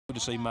Good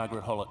to see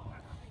Margaret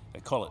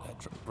Collett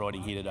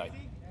riding here today.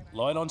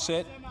 Light on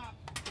set.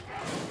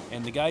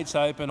 And the gates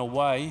open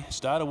away.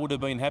 Starter would have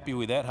been happy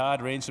with that.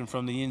 Hard Ransom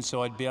from the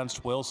inside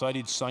bounced well. So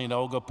did St.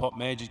 Olga. Pop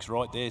Magic's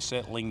right there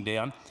settling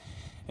down.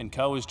 And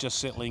Koa's just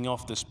settling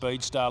off the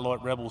speed.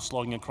 Starlight Rebel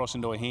slogging across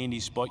into a handy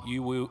spot. We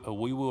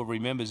will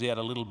remember's out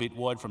a little bit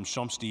wide from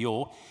Champs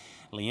d'Or.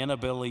 Leanna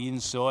Bell the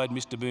inside,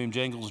 Mr. Boom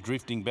Jangles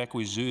drifting back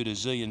with Zoo to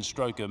Z and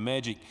Stroker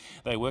Magic.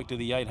 They work to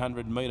the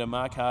 800 metre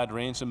mark. Hard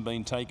Ransom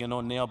being taken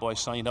on now by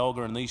St.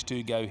 Olga, and these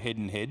two go head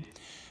and head.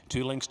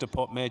 2 lengths to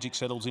Pop Magic,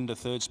 settles into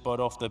third spot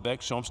off the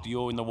back. Champs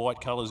d'Or in the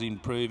white colours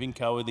improving.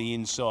 Koa the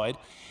inside.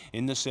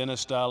 In the centre,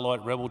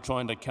 Starlight Rebel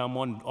trying to come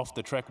on off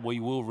the track.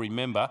 We will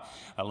remember.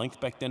 A length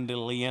back then to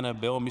Leanna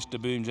Bell.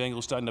 Mr. Boom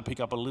Jangle starting to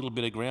pick up a little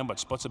bit of ground, but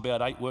spots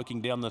about 8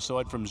 working down the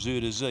side from Zoo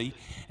to Z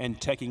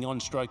and tacking on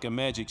Stroker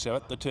Magic. So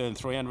at the turn,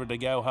 300 to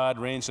go. Hard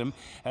Ransom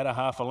at a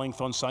half a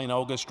length on St.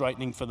 Olga,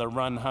 straightening for the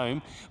run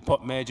home.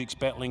 Pop Magic's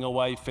battling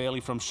away fairly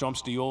from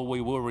Champs d'Or.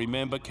 We will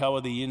remember.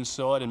 Koa the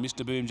inside, and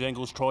Mr. Boom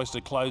Jangles tries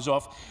to close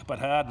off, but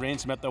Hard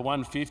Ransom at the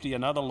 150.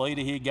 Another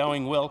leader here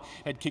going well.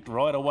 Had kicked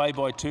right away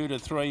by 2 to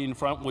 3 in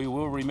front. We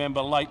will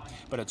remember late,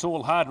 but it's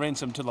all Hard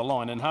Ransom to the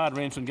line, and Hard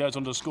Ransom goes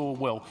on to score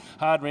well.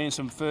 Hard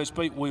Ransom first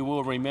beat. We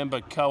will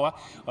remember Koa.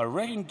 I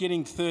reckon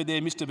getting third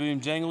there, Mr. Boom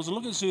Jangles. And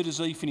look at Zoo to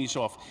Z finish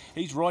off.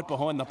 He's right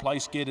behind the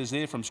place getters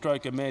there from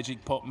Stroker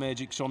Magic, Pop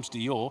Magic, Champs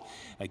d'Or.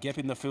 A gap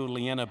in the field,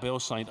 Leanna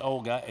Bell, St.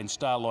 Olga, and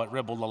Starlight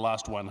Rebel, the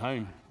last one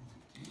home.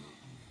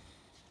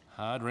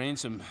 Hard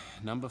Ransom,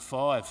 number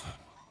 5.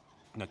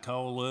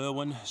 Nicole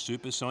Irwin,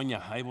 Super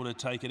Sonia, able to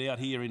take it out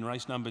here in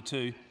race number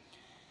 2.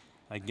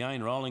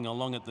 Again, rolling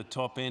along at the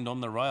top end on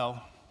the rail,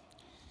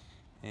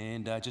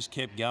 and just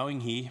kept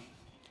going here.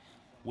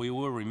 We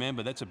will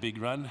remember that's a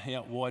big run.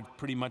 Out wide,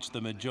 pretty much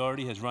the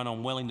majority, has run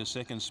on well into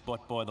second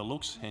spot by the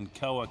looks, and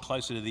Koa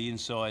closer to the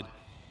inside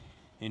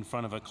in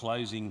front of a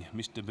closing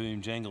Mr.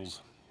 Boom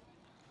Jangles.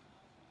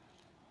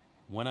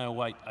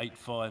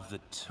 108.85 the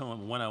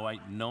time,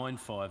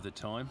 108.95 the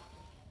time.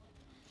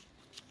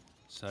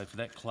 So for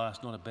that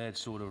class, not a bad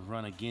sort of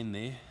run again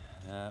there.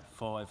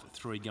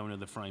 5-3 going to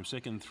the frame.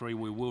 Second 3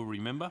 we will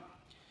remember.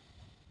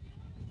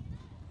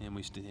 And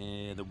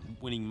the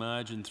winning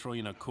margin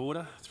 3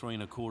 1/4. 3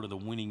 1/4 the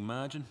winning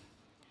margin.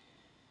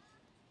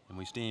 And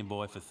we stand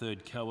by for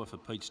third Koa for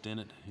Pete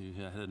Stennett, who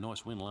had a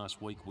nice win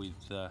last week with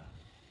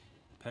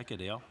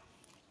Pacadao.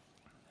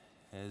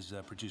 Has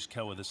produced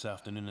Koa this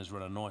afternoon, has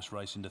run a nice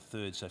race into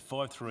third. So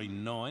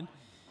 5-3-9.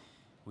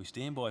 We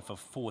stand by for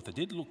fourth. It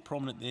did look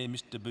prominent there,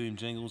 Mr. Boom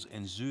Jangles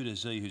and Zoo to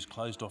Z, who's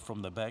closed off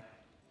from the back.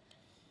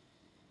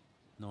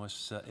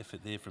 Nice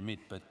effort there from it,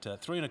 but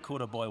 3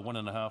 1/4 by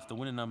 1.5. The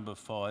winner, number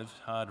 5,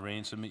 Hard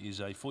Ransom, is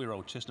a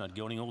 4-year-old chestnut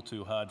gelding, all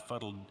too hard,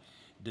 fuddled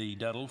D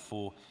Duddle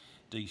for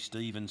D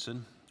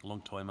Stevenson,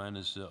 long-time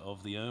owners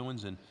of the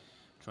Irwins, and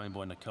trained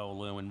by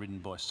Nicole Irwin, ridden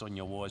by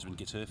Sonia Wiseman,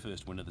 gets her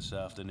first winner this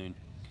afternoon.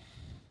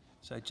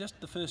 So just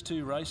the first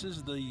 2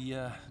 races,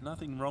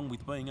 nothing wrong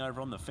with being over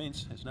on the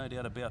fence. There's no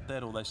doubt about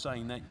that, although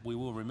saying that, we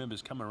will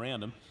remember's come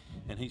around him,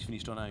 and he's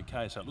finished on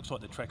okay. So it looks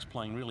like the track's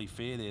playing really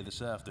fair there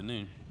this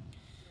afternoon.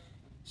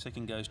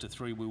 Second goes to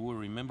 3, we will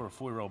remember, a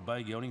 4-year-old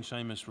bay gelding,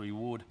 Seamus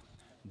Reward,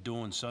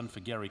 Dawn Son for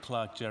Gary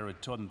Clark, Jared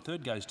Todd. And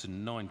third goes to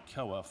 9,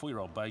 Koa,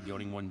 4-year-old bay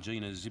gelding, 1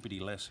 Gina, Zippity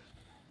Lass,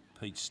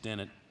 Pete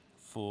Stennett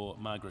for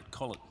Margaret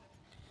Collett.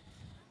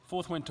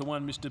 Fourth went to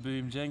 1, Mr.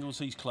 Boom Jangles.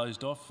 He's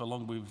closed off,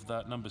 along with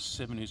number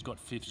 7, who's got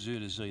 5th, Zoo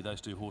to Z.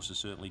 Those 2 horses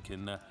certainly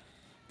can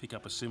pick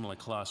up a similar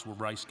class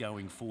race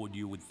going forward,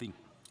 you would think.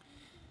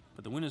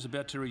 But the winner's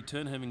about to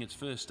return, having its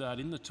first start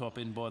in the top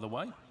end, by the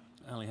way.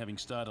 Only having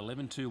started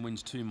 11, 2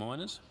 wins, 2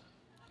 minors.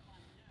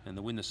 And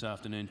the win this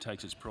afternoon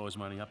takes its prize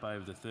money up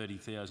over the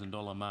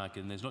 $30,000 mark.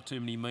 And there's not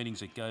too many meetings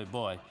that go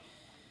by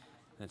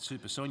that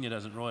Super Sonia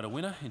doesn't ride a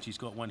winner, and she's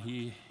got one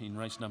here in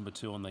race number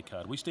 2 on the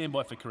card. We stand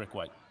by for correct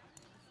weight.